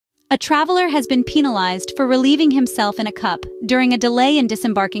A traveler has been penalized for relieving himself in a cup during a delay in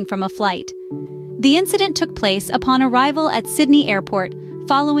disembarking from a flight. The incident took place upon arrival at Sydney Airport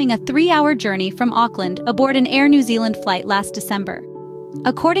following a 3-hour journey from Auckland aboard an Air New Zealand flight last December.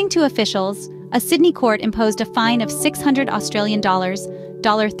 According to officials, a Sydney court imposed a fine of $600 Australian dollars,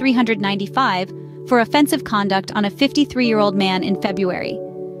 $395, for offensive conduct on a 53-year-old man in February.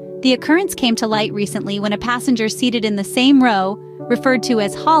 The occurrence came to light recently when a passenger seated in the same row, referred to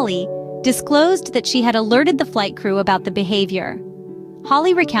as Holly, disclosed that she had alerted the flight crew about the behavior.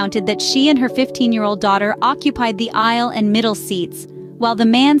 Holly recounted that she and her 15-year-old daughter occupied the aisle and middle seats, while the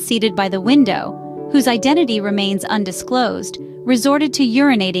man seated by the window, whose identity remains undisclosed, resorted to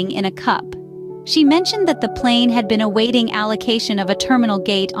urinating in a cup. She mentioned that the plane had been awaiting allocation of a terminal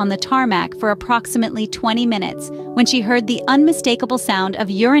gate on the tarmac for approximately 20 minutes when she heard the unmistakable sound of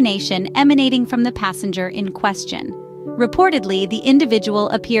urination emanating from the passenger in question. Reportedly, the individual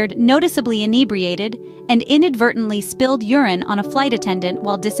appeared noticeably inebriated and inadvertently spilled urine on a flight attendant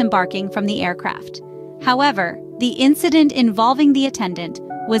while disembarking from the aircraft. However, the incident involving the attendant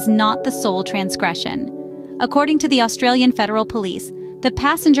was not the sole transgression. According to the Australian Federal Police, the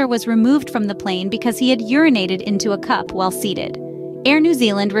passenger was removed from the plane because he had urinated into a cup while seated. Air New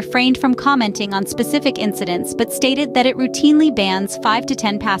Zealand refrained from commenting on specific incidents but stated that it routinely bans 5 to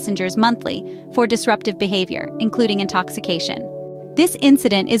 10 passengers monthly for disruptive behavior, including intoxication. This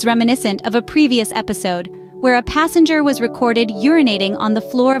incident is reminiscent of a previous episode where a passenger was recorded urinating on the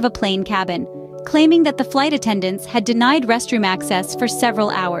floor of a plane cabin, claiming that the flight attendants had denied restroom access for several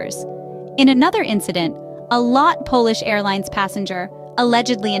hours. In another incident, a LOT Polish Airlines passenger,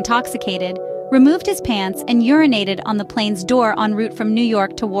 allegedly intoxicated, removed his pants and urinated on the plane's door en route from New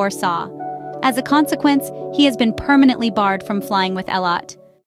York to Warsaw. As a consequence, he has been permanently barred from flying with LOT.